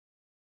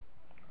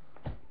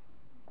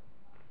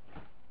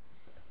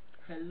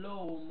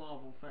Hello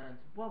Marvel fans,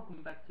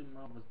 welcome back to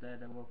Marvel's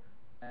Daredevil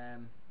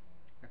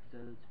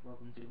episode.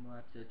 Welcome to my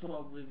episode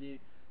 12 review.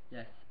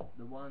 Yes,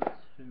 the ones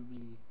who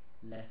we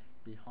left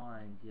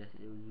behind. Yes,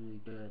 it was really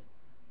good.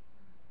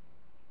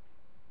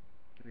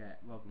 Yeah,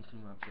 welcome to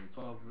my episode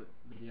 12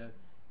 video.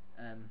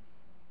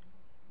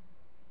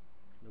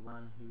 The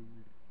ones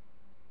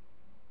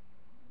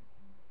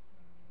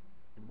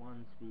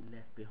we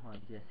left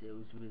behind. Yes, it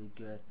was really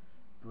good,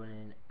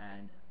 brilliant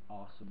and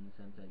awesome at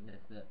the same time.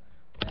 Yes, that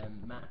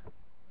Matt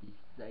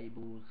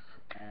disables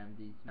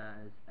these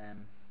matters,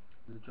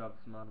 the drug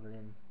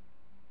smuggling.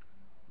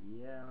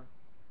 Yeah.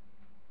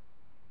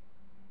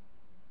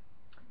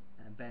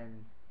 And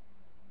Ben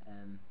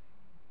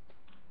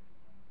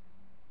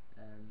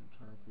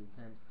tries to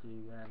attempt to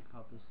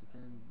publish the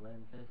film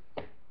when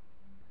Fisk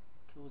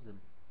kills him.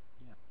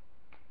 Yeah.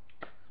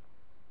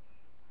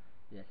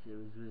 Yes, it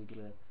was really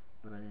good,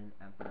 brilliant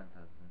and fantastic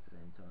at the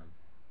same time.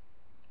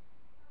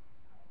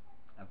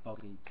 And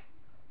Foggy,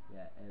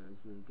 yeah, it was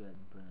really good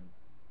and brilliant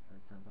at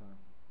the same time.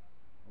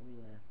 Oh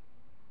yeah.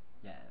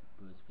 Yeah,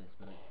 Bruce Fisk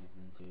is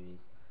in series.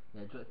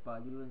 Yeah, directed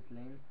by Euros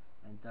Lyn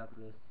and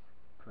Douglas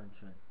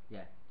Petrie.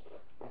 Yeah,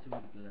 it's a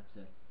really good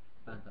episode.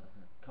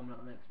 Fantastic. Coming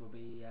up next will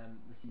be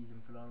the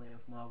season finale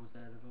of Marvel's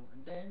Daredevil,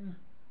 and then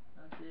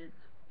that's it.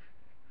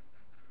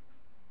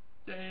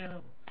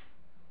 Damn!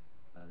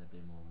 But there'll be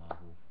more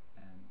Marvel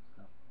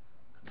stuff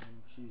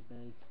coming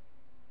Tuesdays.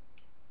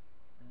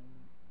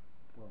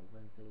 Well,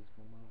 Wednesdays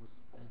for Marvel's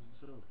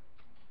Daredevil.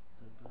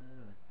 So,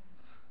 anyway.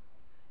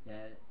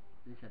 Yeah,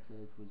 this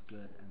episode was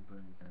good and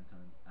brilliant at the same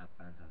time, and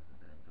fantastic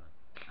at the same time,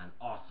 and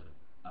awesome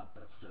at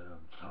the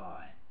same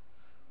time.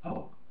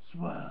 Oh,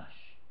 smash!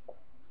 I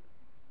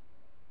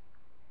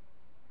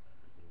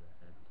do that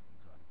every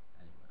single time,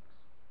 and it works.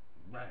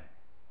 Right.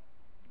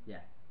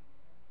 Yeah,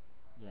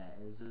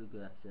 it was a really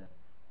good episode,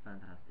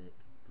 fantastic,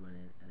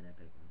 brilliant, and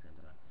epic at the same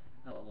time.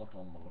 Not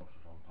awesome, but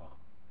awesome time.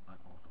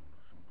 And awesome at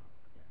the same time.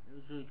 Yeah, it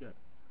was really good.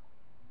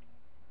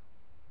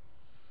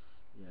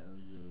 Yeah, it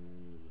was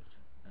really good.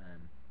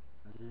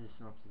 I'll do the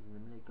synopsis in a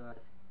minute, guys.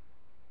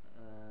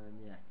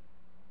 Yeah.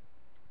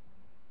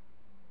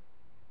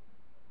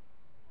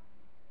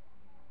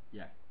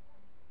 Yeah.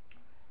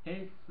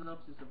 Here's the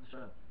synopsis of the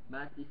show.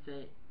 Matt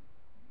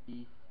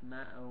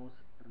dismantles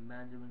a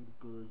Mandarin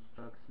goods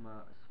drug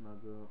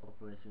smuggler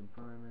operation,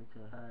 permitting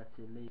to her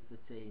to leave the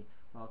city,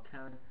 while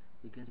Karen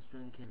begins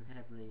drinking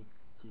heavily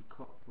to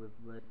cope with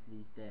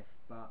Wesley's death.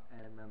 But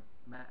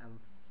Matt and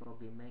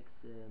Foggy makes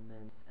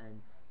amends,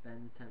 and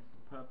Ben attempts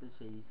to publish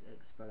his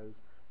expose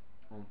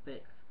on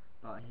Fisk,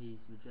 but he's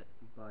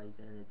rejected by his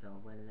editor.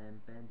 When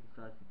Ben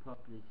decides to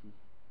publish the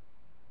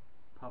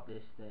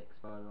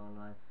expose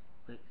online,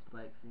 Fisk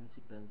breaks into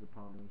Ben's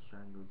apartment and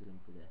strangles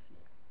him to death.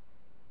 Yes.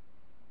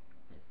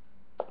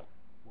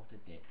 What a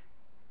dick.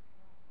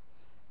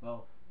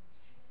 Well,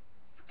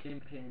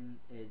 Kingpin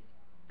is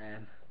a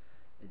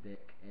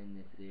dick in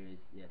this series.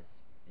 Yes,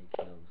 he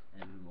kills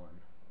everyone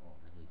on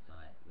his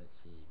side, which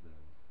he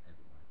ruins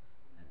everyone,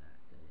 and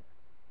that. So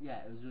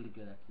yeah, it was a really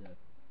good episode.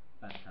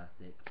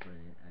 Fantastic,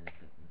 brilliant, and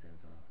epic at the same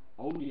time.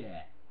 Oh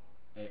yeah,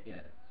 it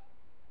is.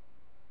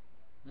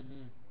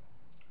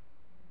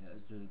 Yeah, it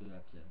was a really good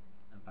episode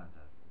and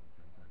fantastic at the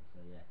same time.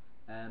 So yeah,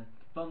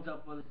 thumbs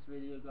up for this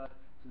video, guys.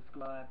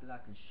 Subscribe,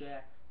 like, and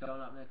share. Coming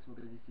up next, we'll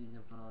do the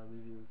season finale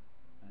review.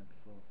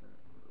 Before I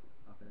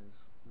finish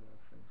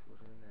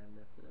watching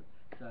the episode.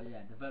 So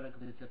yeah, the verdict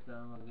of this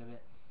episode, I'm gonna give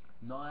it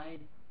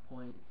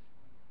 9.6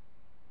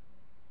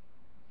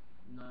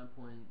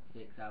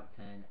 out of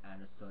 10 and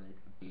a solid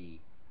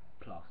B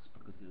plus,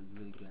 because it was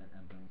really good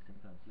and brilliant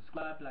sometimes.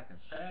 Subscribe, like, and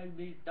share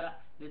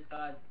this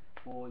guys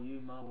for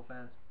you Marvel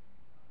fans.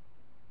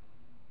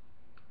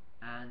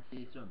 And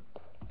see you soon.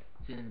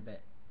 See you in a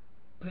bit.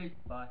 Peace,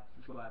 bye,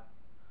 subscribe.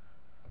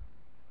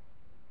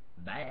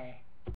 Bye.